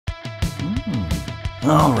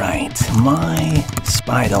All right,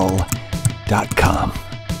 MySpeidel.com.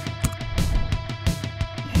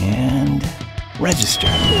 And register.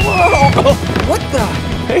 Whoa! What the?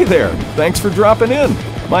 Hey there, thanks for dropping in.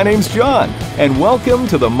 My name's John, and welcome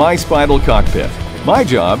to the MySpeidel Cockpit. My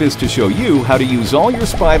job is to show you how to use all your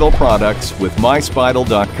Speidel products with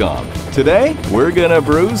MySpeidel.com. Today, we're gonna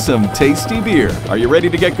brew some tasty beer. Are you ready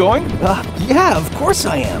to get going? Yeah, of course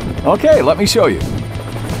I am. Okay, let me show you.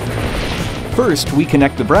 First, we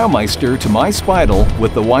connect the Braumeister to MySpeidel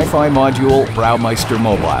with the Wi-Fi module Braumeister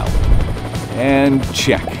Mobile. And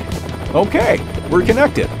check. Okay, we're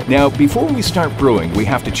connected. Now, before we start brewing, we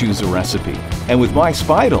have to choose a recipe. And with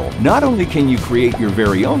MySpeidel, not only can you create your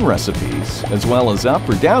very own recipes, as well as up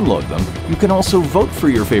or download them, you can also vote for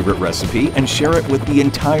your favorite recipe and share it with the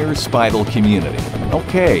entire Speidel community.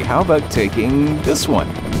 Okay, how about taking this one?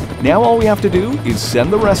 Now all we have to do is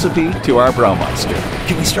send the recipe to our Braumeister.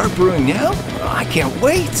 Can we start brewing now? I can't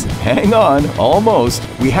wait. Hang on, almost.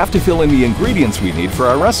 We have to fill in the ingredients we need for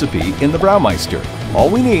our recipe in the Braumeister.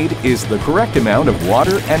 All we need is the correct amount of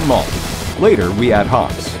water and malt. Later, we add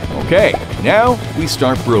hops. Okay, now we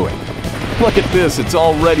start brewing. Look at this, it's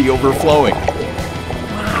already overflowing.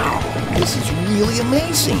 Wow, this is really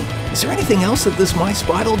amazing. Is there anything else that this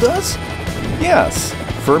MySpeidel does? Yes,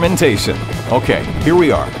 fermentation. Okay, here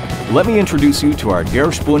we are. Let me introduce you to our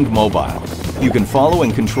GÄRSPUNDmobil. You can follow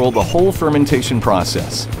and control the whole fermentation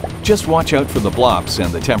process. Just watch out for the blops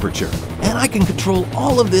and the temperature. And I can control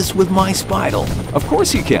all of this with MySpeidel. Of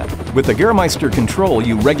course you can. With the Gärmeister control,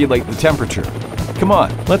 you regulate the temperature. Come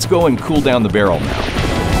on, let's go and cool down the barrel now.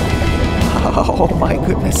 Oh my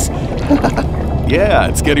goodness. Yeah,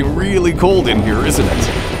 it's getting really cold in here, isn't it?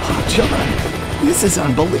 Oh, John, this is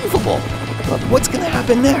unbelievable. But what's going to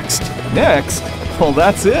happen next? Next? Well,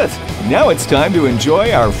 that's it. Now it's time to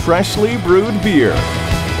enjoy our freshly brewed beer.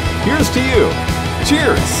 Here's to you.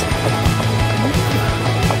 Cheers!